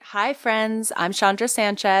Hi, friends. I'm Chandra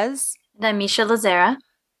Sanchez. And I'm Misha Lazera.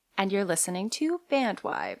 And you're listening to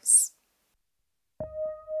Bandwives.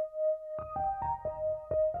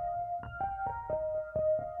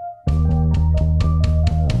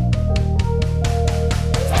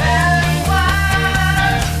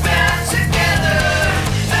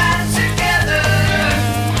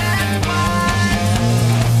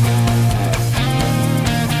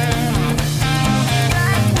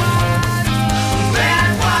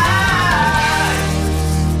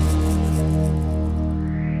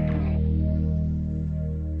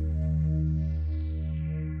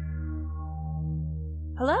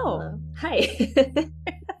 Hello. Hi.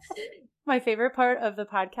 My favorite part of the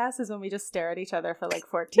podcast is when we just stare at each other for like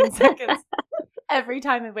 14 seconds every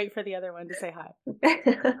time and wait for the other one to say hi.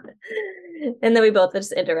 And then we both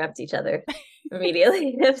just interrupt each other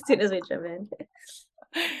immediately as soon as we jump in.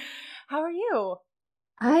 How are you?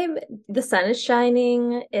 The sun is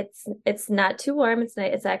shining. It's not too warm. It's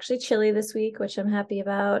nice. It's actually chilly this week, which I'm happy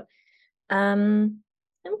about. I'm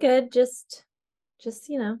good. Just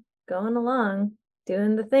going along,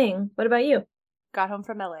 doing the thing. What about you? Got home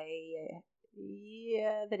from LA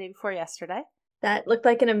the day before yesterday. That looked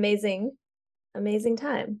like an amazing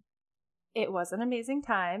time. It was an amazing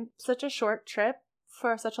time. Such a short trip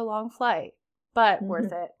for such a long flight, but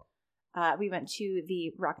worth it. We went to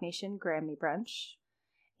the Rock Nation Grammy Brunch,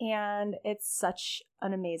 and it's such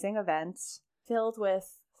an amazing event filled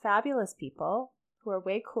with fabulous people who are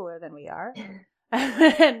way cooler than we are,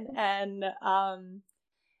 and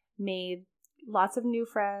made lots of new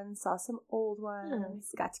friends, saw some old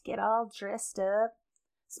ones, got to get all dressed up,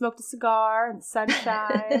 smoked a cigar in the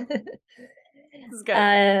sunshine. It was good.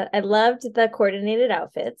 I loved the coordinated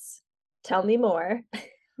outfits. Tell me more.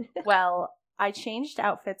 Well, I changed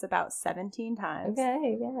outfits about 17 times.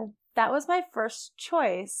 Okay, yeah. That was my first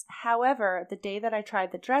choice. However, the day that I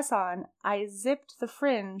tried the dress on, I zipped the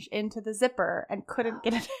fringe into the zipper and couldn't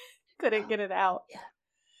get it out. Yeah.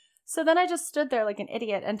 So then I just stood there like an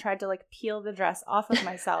idiot and tried to like peel the dress off of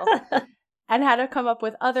myself and had to come up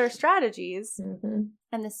with other strategies. Mm-hmm.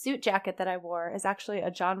 And the suit jacket that I wore is actually a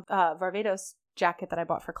John Varvatos jacket that I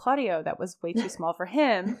bought for Claudio that was way too small for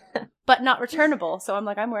him, but not returnable. So I'm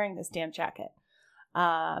like, I'm wearing this damn jacket.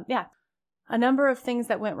 Yeah. A number of things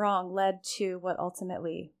that went wrong led to what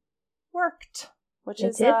ultimately worked, which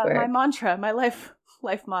is my mantra, my life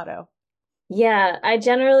motto. Yeah, I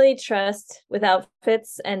generally trust with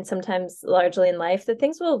outfits and sometimes largely in life that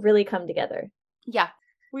things will really come together. Yeah.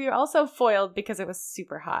 We were also foiled because it was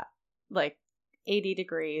super hot, like 80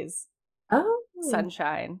 degrees,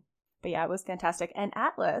 sunshine. But yeah, it was fantastic. And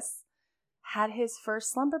Atlas had his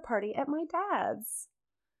first slumber party at my dad's,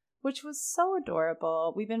 which was so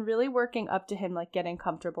adorable. We've been really working up to him, like getting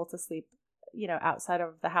comfortable to sleep, outside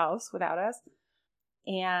of the house without us.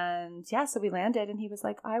 And yeah, so we landed and he was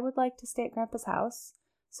like, I would like to stay at Grandpa's house.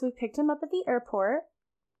 So we picked him up at the airport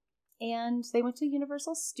and they went to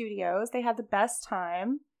Universal Studios. They had the best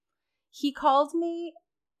time. He called me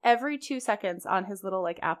every 2 seconds on his little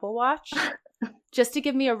like Apple Watch just to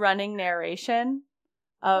give me a running narration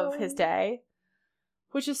of his day,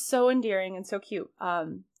 which is so endearing and so cute.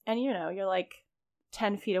 And you're like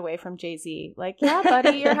 10 feet away from Jay-Z. Like, yeah,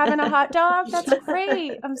 buddy, you're having a hot dog? That's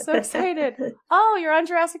great. I'm so excited. Oh, you're on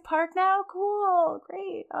Jurassic Park now? Cool.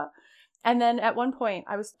 Great. And then at one point,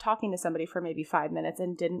 I was talking to somebody for maybe 5 minutes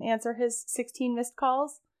and didn't answer his 16 missed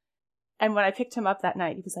calls. And when I picked him up that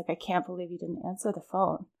night, he was like, I can't believe you didn't answer the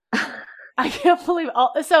phone. I can't believe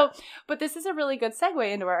but this is a really good segue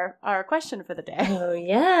into our question for the day. Oh,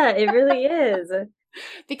 yeah, it really is.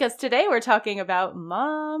 Because today we're talking about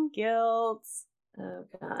mom guilt. Oh,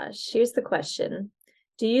 gosh. Here's the question.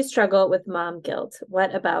 Do you struggle with mom guilt?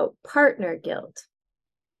 What about partner guilt?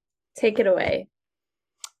 Take it away.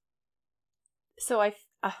 So I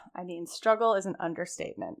mean, struggle is an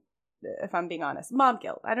understatement, if I'm being honest. Mom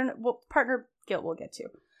guilt. I don't know. Well, partner guilt we'll get to.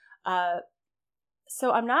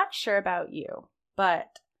 So I'm not sure about you,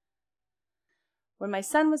 but when my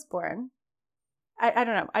son was born, I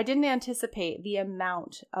don't know. I didn't anticipate the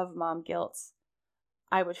amount of mom guilt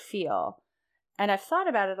I would feel. And I've thought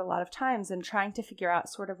about it a lot of times and trying to figure out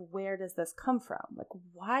sort of where does this come from? Like,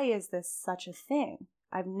 why is this such a thing?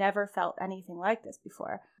 I've never felt anything like this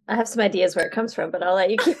before. I have some ideas where it comes from, but I'll let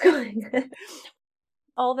you keep going.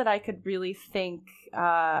 All that I could really think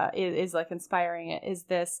is like inspiring it is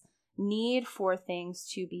this need for things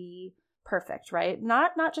to be perfect, right?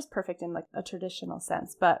 Not just perfect in like a traditional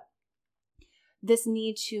sense, but this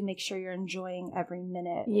need to make sure you're enjoying every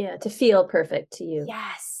minute. Yeah, to feel perfect to you.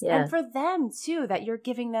 Yes. Yeah. And for them too, that you're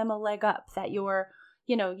giving them a leg up, that you're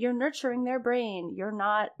you're nurturing their brain. You're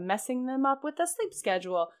not messing them up with the sleep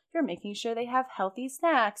schedule. You're making sure they have healthy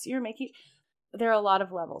snacks. There are a lot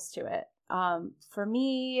of levels to it. For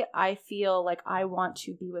me, I feel like I want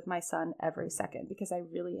to be with my son every second because I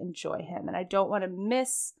really enjoy him and I don't want to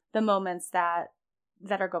miss the moments that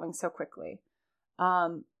are going so quickly.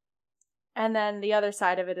 And then the other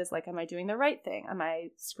side of it is like, am I doing the right thing? Am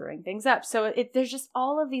I screwing things up? So there's just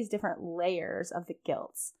all of these different layers of the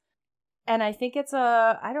guilt. And I think it's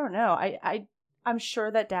I don't know. I'm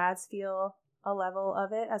sure that dads feel a level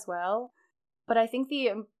of it as well. But I think the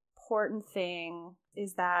important thing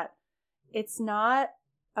is that it's not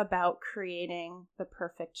about creating the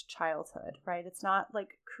perfect childhood, right? It's not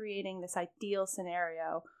like creating this ideal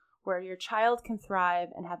scenario where your child can thrive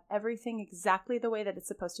and have everything exactly the way that it's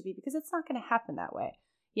supposed to be, because it's not going to happen that way.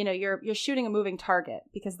 You're shooting a moving target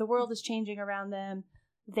because the world is changing around them.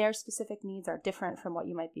 Their specific needs are different from what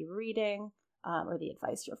you might be reading, or the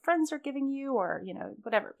advice your friends are giving you, or,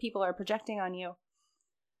 whatever people are projecting on you.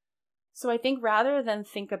 So I think rather than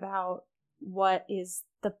think about what is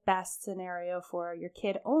the best scenario for your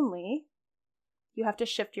kid only, you have to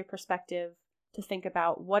shift your perspective to think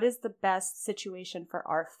about what is the best situation for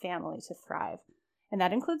our family to thrive. And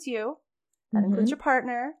that includes you, that includes your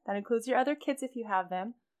partner, that includes your other kids if you have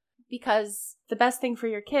them, because the best thing for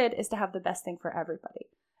your kid is to have the best thing for everybody.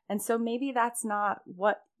 And so maybe that's not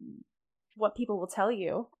what people will tell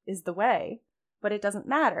you is the way, but it doesn't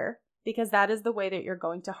matter because that is the way that you're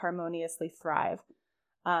going to harmoniously thrive.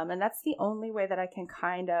 And that's the only way that I can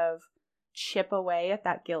kind of chip away at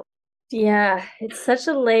that guilt. Yeah, it's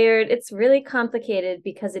it's really complicated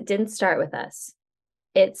because it didn't start with us.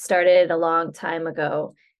 It started a long time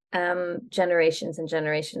ago, generations and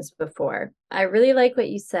generations before. I really like what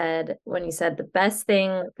you said when you said the best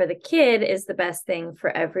thing for the kid is the best thing for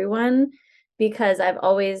everyone, because I've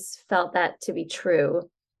always felt that to be true.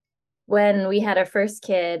 When we had our first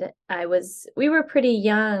kid, we were pretty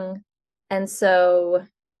young. And so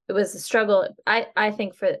it was a struggle, I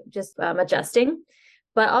think, for just adjusting.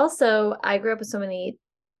 But also, I grew up with so many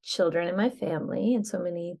children in my family and so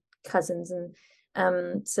many cousins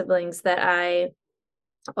and siblings that I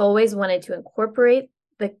always wanted to incorporate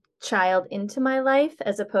the child into my life,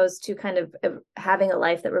 as opposed to kind of having a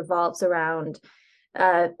life that revolves around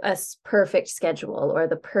a perfect schedule or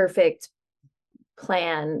the perfect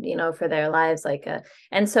plan, for their lives.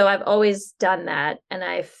 And so I've always done that. And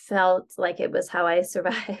I felt like it was how I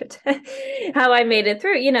survived, how I made it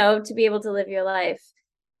through, to be able to live your life.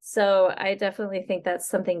 So I definitely think that's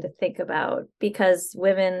something to think about, because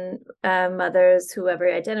women, mothers,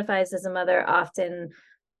 whoever identifies as a mother, often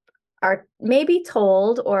are maybe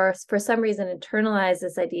told, or for some reason internalize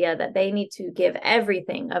this idea that they need to give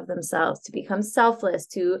everything of themselves, to become selfless,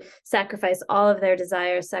 to sacrifice all of their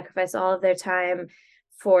desires, sacrifice all of their time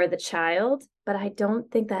for the child. But I don't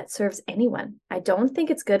think that serves anyone. I don't think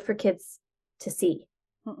it's good for kids to see.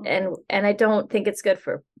 And I don't think it's good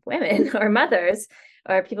for women or mothers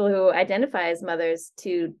or people who identify as mothers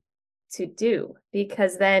to do,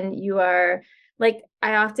 because then you are like,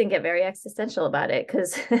 I often get very existential about it,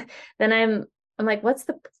 because then I'm like, what's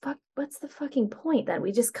the fucking point? That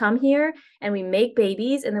we just come here and we make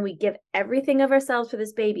babies and then we give everything of ourselves for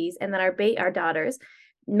this babies, and then our daughters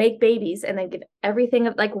make babies and then give everything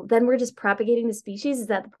of, like, then we're just propagating the species. Is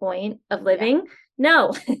that the point of living? Yeah.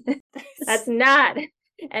 No, that's not.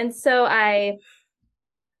 And so I've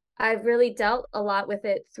really dealt a lot with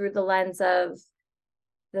it through the lens of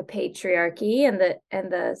the patriarchy and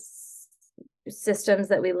the systems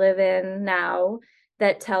that we live in now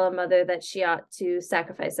that tell a mother that she ought to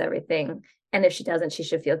sacrifice everything, and if she doesn't, she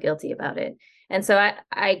should feel guilty about it. And so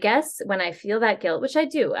I guess when I feel that guilt, which I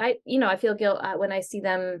do, I feel guilt when I see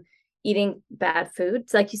them eating bad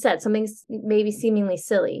foods, like you said, something maybe seemingly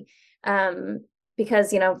silly,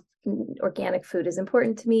 because organic food is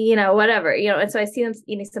important to me, whatever, and so I see them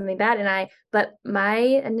eating something bad, but my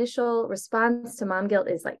initial response to mom guilt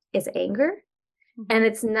is anger. And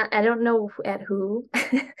it's not, I don't know at who,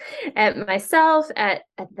 at myself, at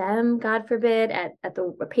them, God forbid, at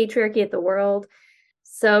the patriarchy, at the world.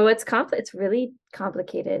 So it's really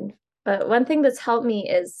complicated. But one thing that's helped me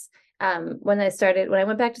is when I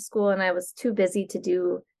went back to school and I was too busy to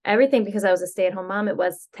do everything because I was a stay-at-home mom. It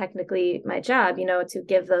was technically my job, to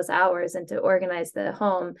give those hours and to organize the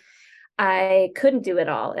home. I couldn't do it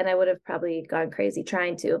all, and I would have probably gone crazy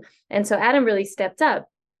trying to. And so Adam really stepped up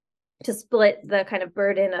to split the kind of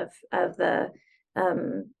burden of the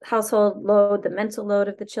household load, the mental load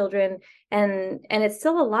of the children. And it's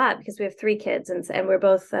still a lot because we have 3 kids, and we're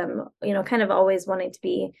both, kind of always wanting to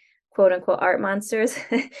be quote unquote art monsters.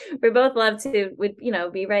 We both love to, would,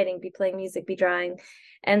 be writing, be playing music, be drawing.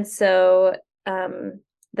 And so the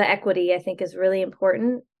equity, I think, is really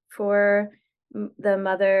important for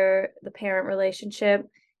the parent relationship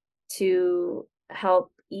to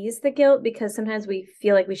help ease the guilt, because sometimes we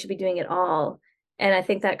feel like we should be doing it all. And I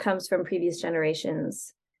think that comes from previous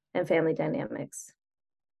generations and family dynamics.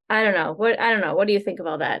 I don't know. What do you think of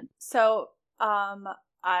all that? So,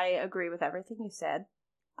 I agree with everything you said.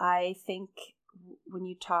 I think when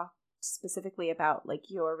you talk specifically about like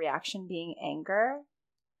your reaction being anger,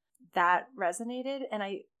 that resonated. And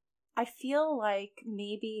I feel like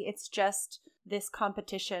maybe it's just this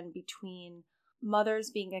competition between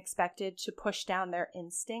mothers being expected to push down their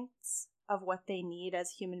instincts of what they need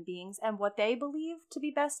as human beings and what they believe to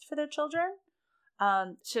be best for their children,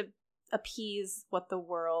 to appease what the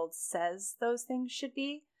world says those things should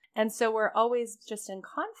be. And so we're always just in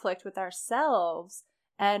conflict with ourselves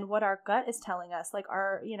and what our gut is telling us. Like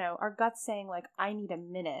our gut's saying like, I need a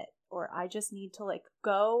minute, or I just need to like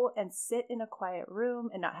go and sit in a quiet room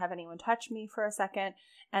and not have anyone touch me for a second.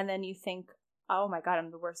 And then you think, oh my God,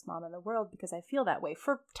 I'm the worst mom in the world because I feel that way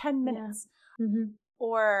for 10 minutes. Yeah. Mm-hmm.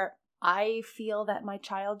 Or I feel that my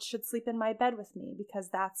child should sleep in my bed with me because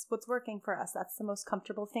that's what's working for us. That's the most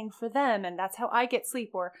comfortable thing for them. And that's how I get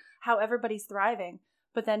sleep, or how everybody's thriving.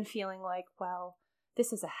 But then feeling like, well,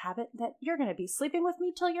 this is a habit that you're going to be sleeping with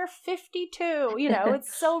me till you're 52.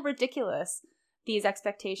 It's so ridiculous. These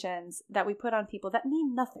expectations that we put on people that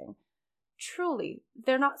mean nothing. Truly,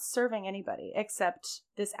 they're not serving anybody except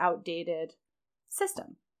this outdated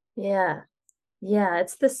system. Yeah. Yeah,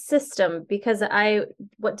 it's the system, because I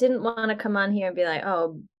didn't want to come on here and be like,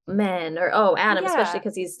 oh, men, or oh, Adam, especially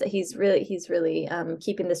because he's really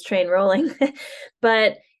keeping this train rolling.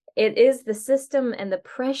 But it is the system, and the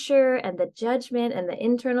pressure and the judgment and the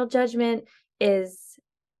internal judgment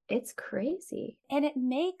it's crazy. And it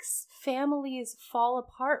makes families fall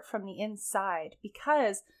apart from the inside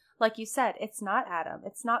because, like you said, it's not Adam,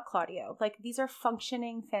 it's not Claudio. Like, these are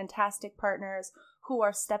functioning, fantastic partners who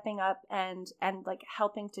are stepping up and like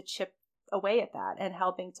helping to chip away at that and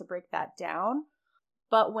helping to break that down.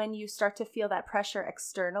 But when you start to feel that pressure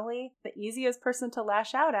externally, the easiest person to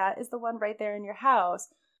lash out at is the one right there in your house.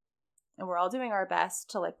 And we're all doing our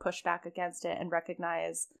best to like push back against it and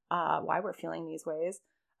recognize why we're feeling these ways.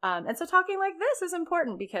 And so talking like this is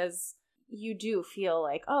important, because you do feel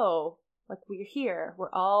like, oh, like we're here.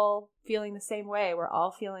 We're all feeling the same way. We're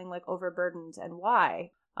all feeling like overburdened. And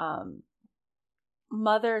why?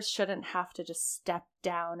 Mothers shouldn't have to just step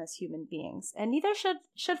down as human beings, and neither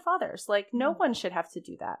should fathers. Like, no one should have to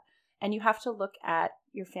do that. And you have to look at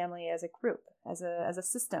your family as a group, as a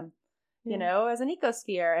system, as an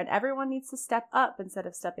ecosphere, and everyone needs to step up instead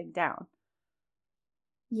of stepping down.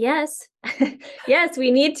 Yes. Yes,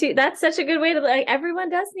 we need to. That's such a good way to, like, everyone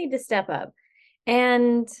does need to step up.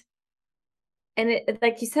 And it,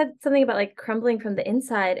 like you said, something about like crumbling from the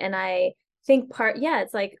inside. And I think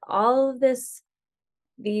it's like all of this,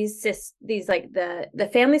 these like the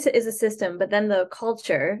family is a system, but then the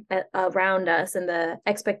culture around us, and the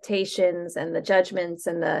expectations and the judgments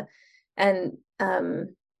and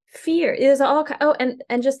fear is all.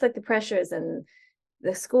 And just like the pressures and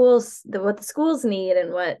the schools, what the schools need,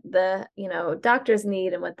 and what the doctors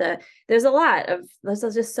need, and there's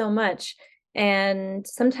just so much. And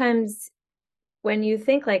sometimes when you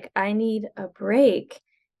think like, I need a break,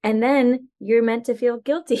 and then you're meant to feel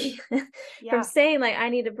guilty from saying like, I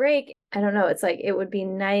need a break. I don't know. It's like, it would be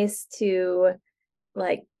nice to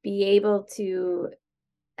like be able to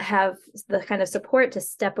have the kind of support to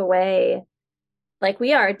step away, like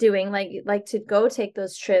we are doing, like to go take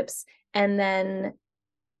those trips, and then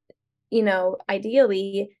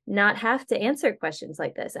ideally not have to answer questions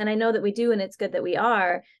like this. And I know that we do, and it's good that we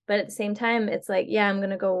are, but at the same time, it's like, yeah, I'm going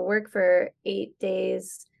to go work for 8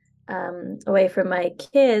 days away from my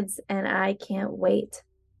kids, and I can't wait.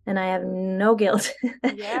 And I have no guilt.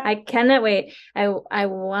 Yeah. I cannot wait. I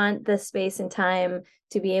want the space and time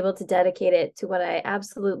to be able to dedicate it to what I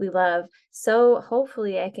absolutely love. So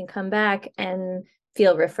hopefully I can come back and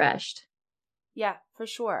feel refreshed. Yeah, for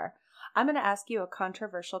sure. I'm going to ask you a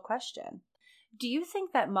controversial question. Do you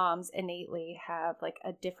think that moms innately have like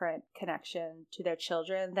a different connection to their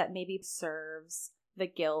children that maybe serves the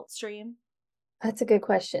guilt stream? That's a good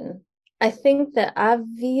question. I think that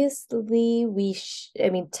obviously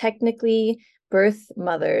technically birth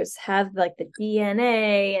mothers have like the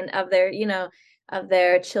DNA and of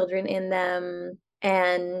their children in them,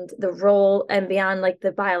 and the role, and beyond like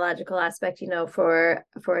the biological aspect, for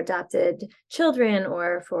adopted children,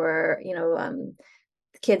 or for,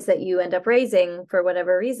 kids that you end up raising for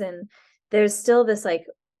whatever reason, there's still this like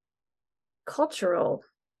cultural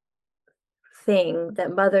thing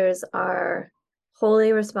that mothers are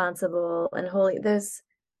wholly responsible and wholly, there's,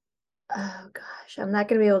 oh gosh, I'm not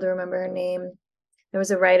going to be able to remember her name. There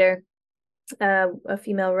was a writer, a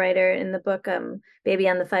female writer in the book, Baby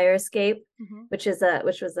on the Fire Escape, which was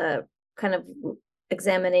a kind of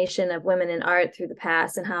examination of women in art through the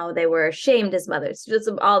past and how they were shamed as mothers. Just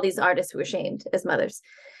all these artists who were shamed as mothers.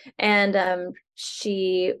 And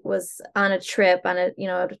she was on a trip, on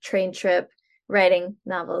a train trip, writing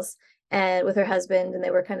novels, and with her husband, and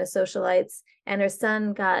they were kind of socialites. And her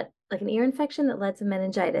son got like an ear infection that led to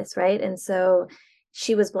meningitis, right? And so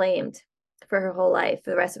she was blamed for her whole life. For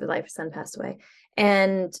the rest of her life, her son passed away,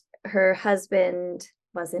 and her husband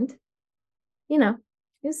wasn't. He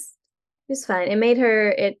was fine.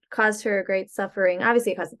 It caused her great suffering.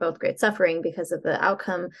 Obviously, it caused both great suffering because of the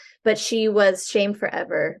outcome, but she was shamed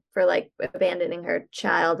forever for like abandoning her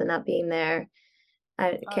child and not being there.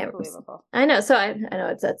 I can't. I know. So I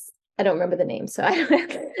know that's. I don't remember the name, so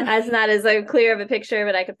it's not as clear of a picture,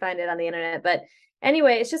 but I could find it on the internet. But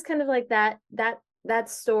anyway, it's just kind of like that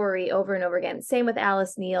story over and over again. Same with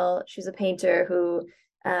Alice Neal. She's a painter who,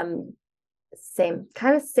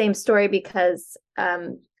 same story, because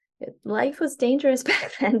life was dangerous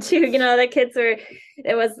back then too. The kids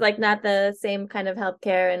it was like not the same kind of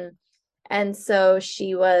healthcare, and so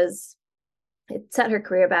it set her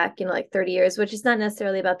career back, like 30 years, which is not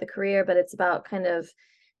necessarily about the career, but it's about kind of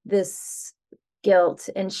this guilt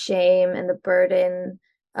and shame and the burden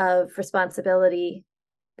of responsibility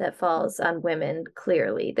that falls on women.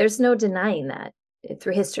 Clearly, there's no denying that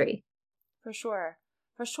through history. For sure.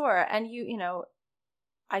 And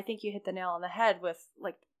I think you hit the nail on the head with,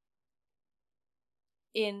 like,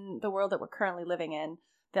 in the world that we're currently living in,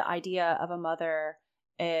 the idea of a mother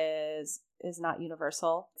is not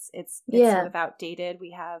universal. It's sort of outdated.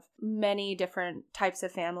 We have many different types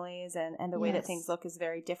of families, and the way that things look is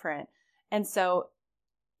very different. And so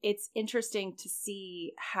it's interesting to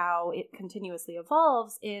see how it continuously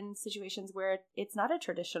evolves in situations where it's not a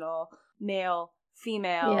traditional male,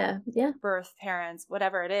 female, birth parents,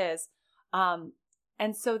 whatever it is.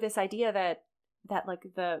 And so this idea that like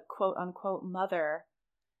the quote unquote mother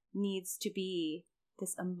needs to be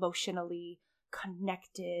this emotionally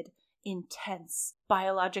connected, intense,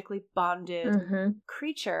 biologically bonded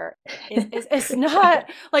creature is not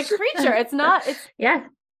like creature. It's not. It's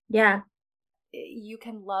You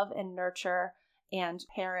can love and nurture and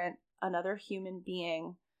parent another human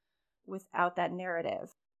being without that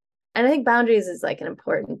narrative. And I think boundaries is like an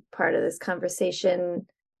important part of this conversation,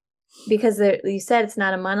 because you said it's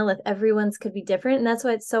not a monolith. Everyone's could be different, and that's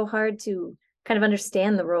why it's so hard to kind of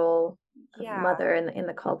understand the role of mother in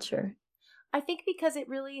the culture. I think because it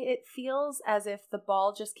feels as if the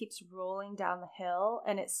ball just keeps rolling down the hill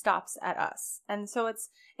and it stops at us. And so it's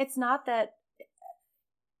not that,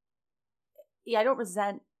 I don't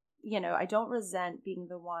resent being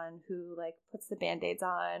the one who like puts the Band-Aids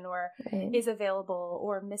on or is available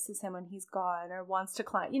or misses him when he's gone or wants to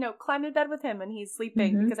climb in bed with him when he's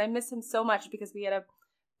sleeping because I miss him so much because we had a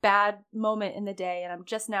bad moment in the day and I'm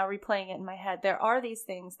just now replaying it in my head. There are these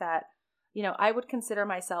things that, I would consider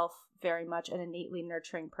myself very much an innately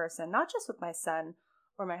nurturing person, not just with my son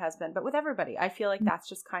or my husband, but with everybody. I feel like that's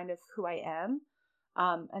just kind of who I am.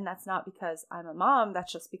 And that's not because I'm a mom.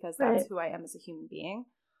 That's just because that's who I am as a human being.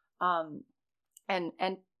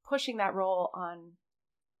 And pushing that role on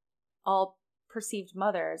all perceived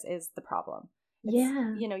mothers is the problem.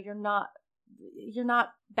 You're not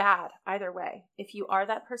bad either way. If you are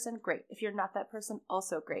that person, great. If you're not that person,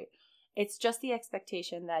 also great. It's just the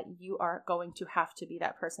expectation that you are going to have to be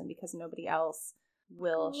that person because nobody else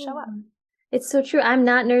will show up. It's so true. I'm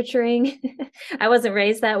not nurturing. I wasn't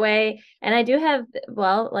raised that way. And I do have,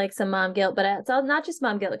 like some mom guilt, but it's all not just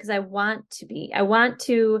mom guilt because I want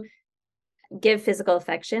to give physical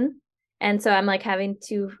affection. And so I'm like having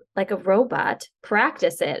to, like a robot,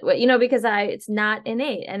 practice it, because it's not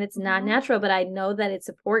innate and it's not natural, but I know that it's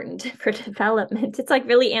important for development. It's like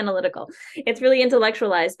really analytical. It's really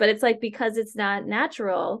intellectualized, but it's like because it's not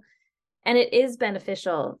natural and it is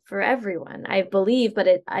beneficial for everyone, I believe, but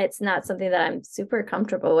it's not something that I'm super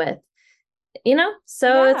comfortable with,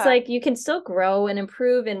 So it's like you can still grow and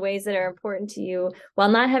improve in ways that are important to you while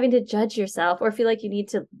not having to judge yourself or feel like you need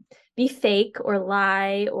to be fake or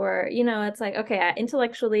lie or, it's like, okay, I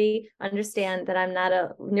intellectually understand that I'm not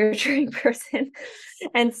a nurturing person.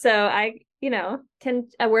 And so I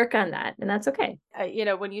work on that, and that's okay.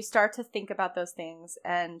 When you start to think about those things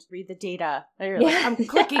and read the data, you're like, I'm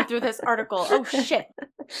clicking through this article. Oh, shit.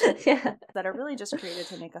 That are really just created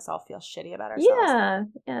to make us all feel shitty about ourselves.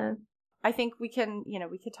 Yeah. I think we can,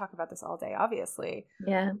 we could talk about this all day, obviously.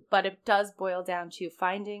 Yeah. But it does boil down to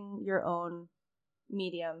finding your own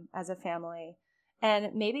medium as a family.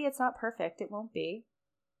 And maybe it's not perfect. It won't be.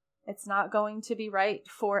 It's not going to be right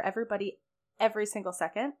for everybody every single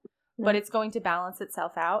second, but it's going to balance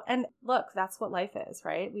itself out. And look, that's what life is,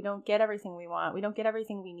 right? We don't get everything we want. We don't get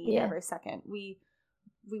everything we need every second. We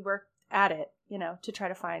work at it, to try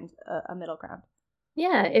to find a middle ground.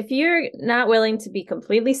 Yeah, if you're not willing to be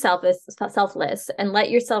completely selfless and let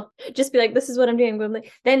yourself just be like, this is what I'm doing,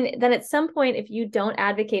 then at some point, if you don't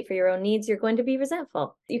advocate for your own needs, you're going to be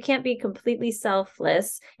resentful. You can't be completely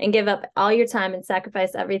selfless and give up all your time and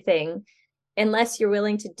sacrifice everything unless you're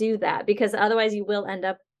willing to do that, because otherwise you will end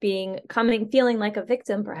up feeling like a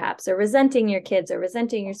victim, perhaps, or resenting your kids or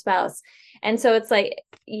resenting your spouse. And so it's like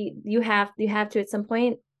you have to at some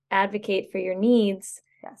point advocate for your needs.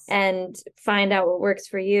 Yes. And find out what works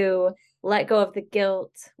for you. Let go of the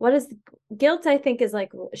guilt. What is guilt? I think is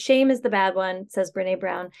like shame is the bad one, says Brene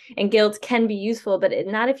Brown. And guilt can be useful, but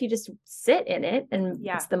not if you just sit in it and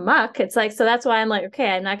it's the muck. It's like, so that's why I'm like, okay,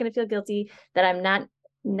 I'm not going to feel guilty that I'm not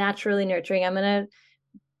naturally nurturing. I'm going to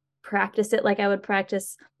practice it like I would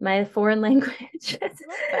practice my foreign language,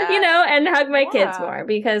 and hug my kids more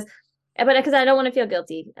because I don't want to feel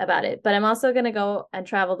guilty about it. But I'm also going to go and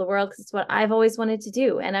travel the world because it's what I've always wanted to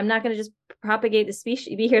do. And I'm not going to just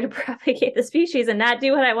be here to propagate the species and not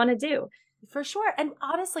do what I want to do. For sure. And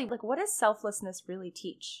honestly, like, what does selflessness really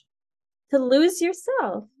teach? To lose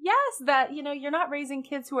yourself. Yes, that, you're not raising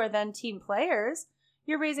kids who are then team players.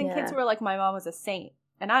 You're raising kids who are like, my mom was a saint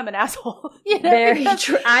and I'm an asshole. Very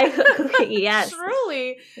true. I agree. Yes.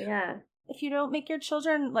 Truly. Yeah. If you don't make your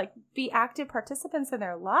children like be active participants in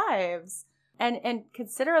their lives and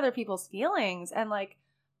consider other people's feelings and like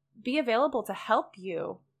be available to help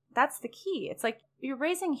you, that's the key. It's like you're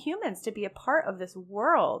raising humans to be a part of this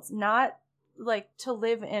world, not like to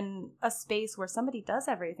live in a space where somebody does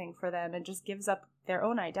everything for them and just gives up their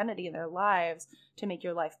own identity in their lives to make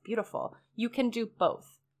your life beautiful. You can do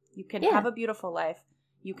both. You can have a beautiful life.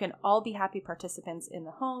 You can all be happy participants in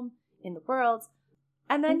the home, in the world.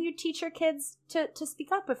 And then you teach your kids to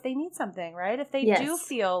speak up if they need something, right? If they do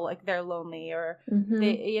feel like they're lonely or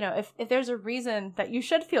they, if there's a reason that you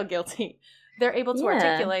should feel guilty, they're able to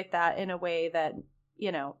articulate that in a way that,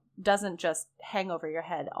 doesn't just hang over your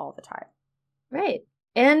head all the time. Right.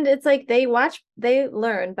 And it's like they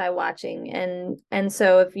learn by watching. And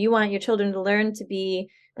so if you want your children to learn to be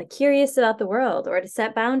like curious about the world or to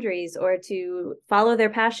set boundaries or to follow their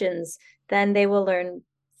passions, then they will learn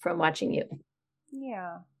from watching you.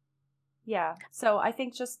 Yeah. Yeah. So I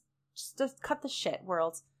think just cut the shit,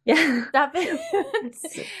 world. Yeah. Stop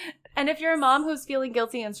it. And if you're a mom who's feeling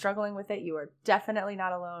guilty and struggling with it, you are definitely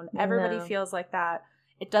not alone. Everybody feels like that.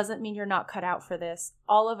 It doesn't mean you're not cut out for this.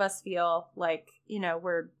 All of us feel like,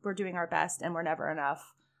 we're doing our best and we're never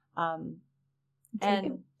enough.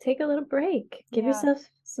 Take a little break. Give yourself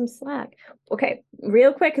some slack. Okay,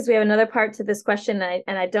 real quick, because we have another part to this question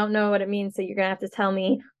and I don't know what it means. So you're going to have to tell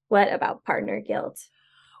me. What about partner guilt?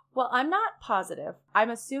 Well, I'm not positive. I'm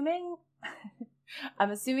assuming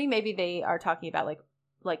maybe they are talking about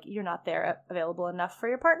like you're not there available enough for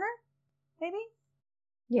your partner, maybe?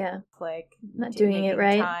 Yeah. Like not doing it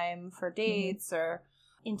right. Time for dates or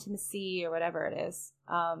intimacy or whatever it is.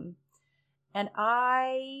 And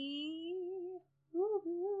I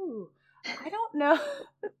don't know.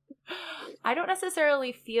 I don't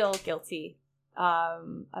necessarily feel guilty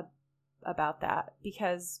about that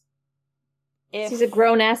because he's a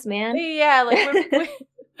grown-ass man. Yeah, like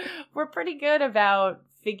we're pretty good about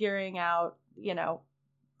figuring out,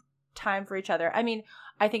 time for each other. I mean,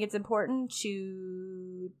 I think it's important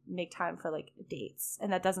to make time for like dates,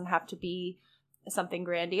 and that doesn't have to be something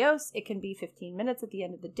grandiose. It can be 15 minutes at the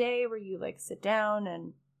end of the day where you like sit down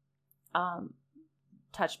and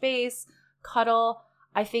touch base, cuddle.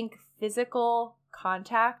 I think physical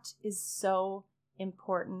contact is so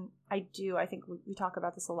important. I think we talk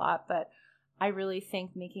about this a lot, but I really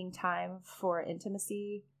think making time for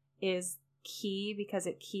intimacy is key because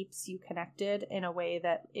it keeps you connected in a way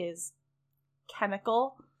that is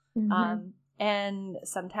chemical. And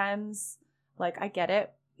sometimes, like, I get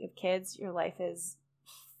it. You have kids, your life is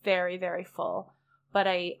very, very full. But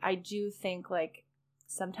I do think, like,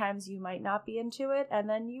 sometimes you might not be into it, and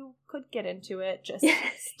then you could get into it. Just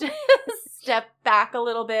step back a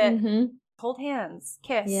little bit, hold hands,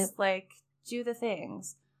 kiss, like, do the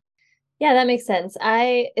things. Yeah, that makes sense.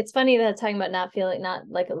 It's funny that I'm talking about not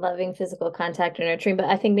like loving physical contact or nurturing, but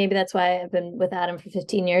I think maybe that's why I've been with Adam for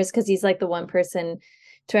 15 years because he's like the one person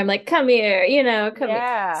to where I'm like, come here, come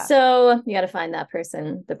here. So you got to find that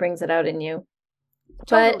person that brings it out in you. But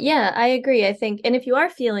Totally. yeah, I agree. I think, and if you are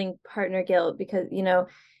feeling partner guilt, because,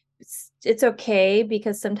 it's okay,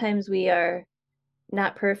 because sometimes we are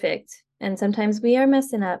not perfect, and sometimes we are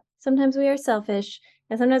messing up. Sometimes we are selfish,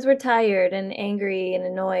 and sometimes we're tired and angry and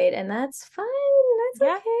annoyed, and that's fine. That's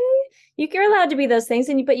Yeah. okay. You're allowed to be those things,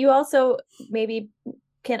 but you also maybe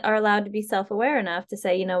are allowed to be self-aware enough to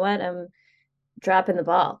say, you know what, I'm dropping the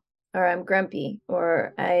ball, or I'm grumpy,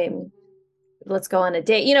 or let's go on a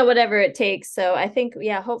date, whatever it takes. So I think,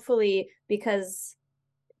 yeah, hopefully, because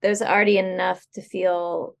there's already enough to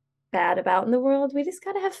feel bad about in the world, we just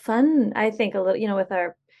got to have fun. I think a little, with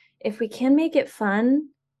if we can make it fun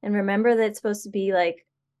and remember that it's supposed to be like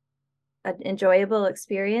an enjoyable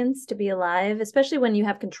experience to be alive, especially when you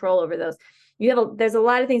have control over those. There's a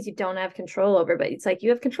lot of things you don't have control over, but it's like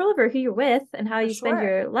you have control over who you're with and how For you spend sure.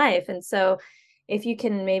 your life. And so if you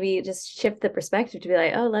can maybe just shift the perspective to be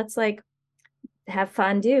like, oh, let's like have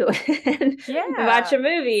fondue and watch Yeah. a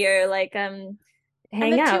movie, or like And the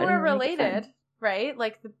hang two out are and make it fun. related, right?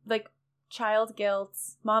 Like child guilt,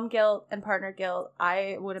 mom guilt, and partner guilt,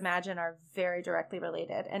 I would imagine are very directly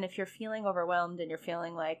related. And if you're feeling overwhelmed and you're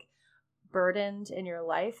feeling like burdened in your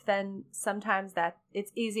life, then sometimes that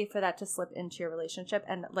it's easy for that to slip into your relationship.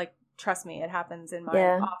 And like, trust me, it happens in mine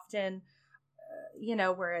Yeah. often,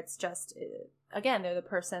 where it's just, again, they're the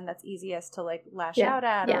person that's easiest to like lash Yeah. out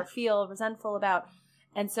at Yeah. or feel resentful about.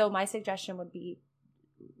 And so my suggestion would be,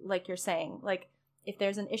 like you're saying, like, if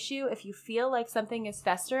there's an issue, if you feel like something is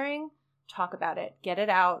festering, talk about it, get it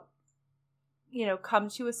out, come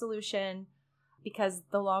to a solution, because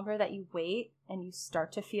the longer that you wait and you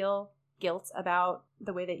start to feel guilt about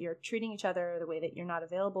the way that you're treating each other, the way that you're not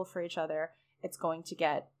available for each other, it's going to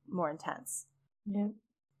get more intense. Yeah.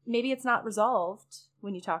 Maybe it's not resolved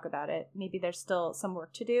when you talk about it. Maybe there's still some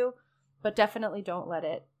work to do, but definitely don't let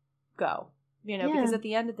it go, because at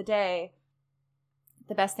the end of the day,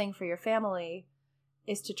 the best thing for your family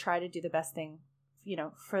is to try to do the best thing,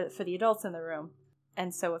 for the adults in the room.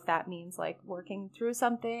 And so if that means like working through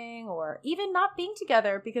something or even not being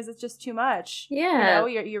together because it's just too much, Yeah.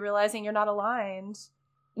 you're realizing you're not aligned.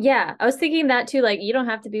 Yeah. I was thinking that too. Like, you don't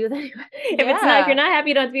have to be with anyone. If you're Yeah. not happy,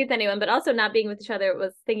 you don't have to be with anyone, but also not being with each other.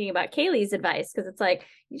 Was thinking about Kaylee's advice, because it's like,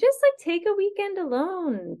 you just like take a weekend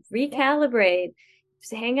alone, Yeah. recalibrate,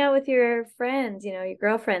 just hang out with your friends, your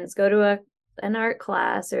girlfriends, go to an art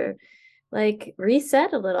class, or like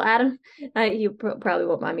reset a little. Adam, you probably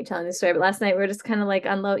won't mind me telling this story, but last night we are just kind of like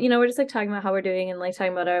unload, we're just like talking about how we're doing and like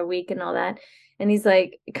talking about our week and all that. And he's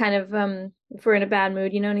like, kind of, if we're in a bad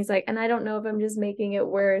mood, and he's like, and I don't know if I'm just making it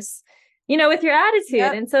worse, with your attitude.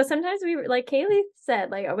 Yep. And so sometimes we, like Kaylee said,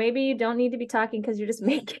 like, or maybe you don't need to be talking because you're just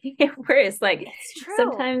making it worse. Like, It's true.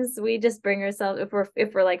 sometimes we just bring ourselves,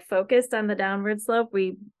 if we're like focused on the downward slope,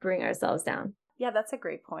 we bring ourselves down. Yeah, that's a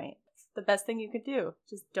great point. It's the best thing you could do.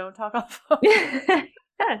 Just don't talk on the phone.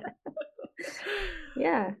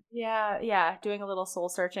 Yeah. Yeah, doing a little soul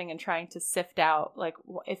searching and trying to sift out like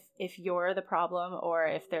if you're the problem or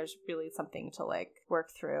if there's really something to like work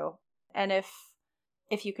through. And if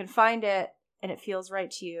you can find it and it feels right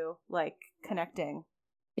to you, like connecting.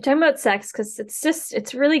 You're talking about sex because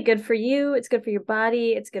it's really good for you. It's good for your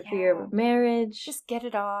body. It's good for your marriage. Just get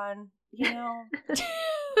it on,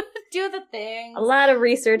 do the things. A lot of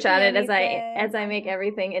research on it anything. as I make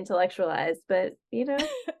everything intellectualized, but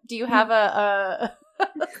Do you have a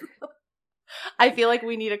I feel like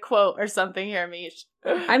we need a quote or something here, Mish.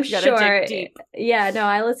 I'm You gotta sure. dig deep. Yeah, no,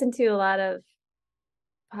 I listen to a lot of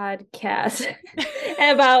podcasts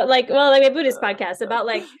about like a Buddhist podcast about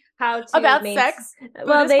like how to about sex.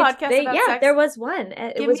 Well, Buddhist podcast about yeah, sex. there was one.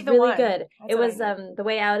 It Give was me the really one. good. That's It what I was need. The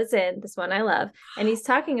Way Out Is In. This one I love, and he's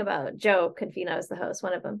talking about Joe Confino is the host,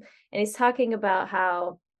 one of them, and he's talking about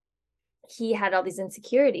how he had all these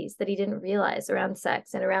insecurities that he didn't realize around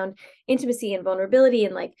sex and around intimacy and vulnerability,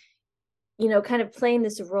 and like kind of playing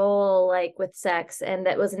this role like with sex, and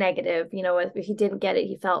that was negative. If he didn't get it,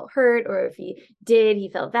 he felt hurt, or if he did, he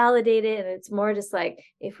felt validated. And it's more just like,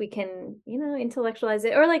 if we can, intellectualize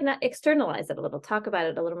it, or like not externalize it a little, talk about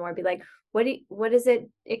it a little more, be like, what is it?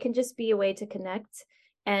 It can just be a way to connect.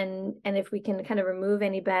 And if we can kind of remove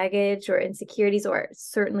any baggage or insecurities, or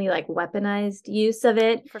certainly like weaponized use of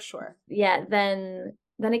it, For sure. yeah, then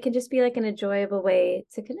it can just be like an enjoyable way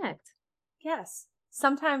to connect. Yes.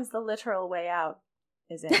 Sometimes the literal way out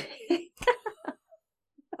is in.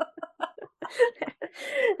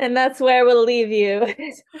 And that's where we'll leave you.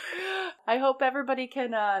 I hope everybody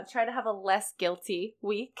can try to have a less guilty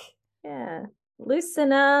week. Yeah.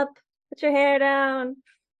 Loosen up. Put your hair down.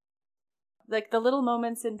 Like the little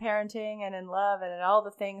moments in parenting and in love and in all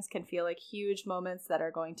the things can feel like huge moments that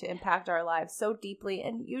are going to impact our lives so deeply,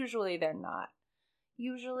 and usually they're not.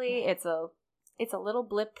 Usually it's a little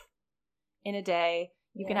blip in a day.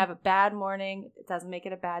 You can have a bad morning. It doesn't make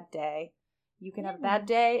it a bad day. You can have a bad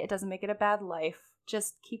day. It doesn't make it a bad life.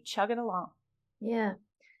 Just keep chugging along. Yeah.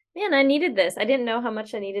 Man, I needed this. I didn't know how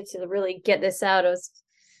much I needed to really get this out. It was,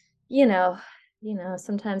 you know,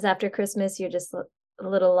 sometimes after Christmas, you're just a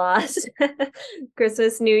little lost.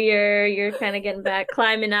 Christmas, New Year, you're kind of getting back,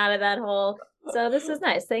 climbing out of that hole. So this is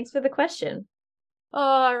nice. Thanks for the question.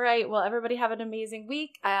 All right. Well, everybody have an amazing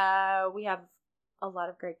week. We have a lot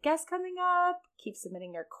of great guests coming up. Keep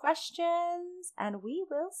submitting your questions, and we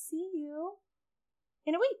will see you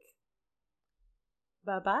in a week.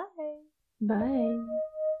 Bye-bye. Bye.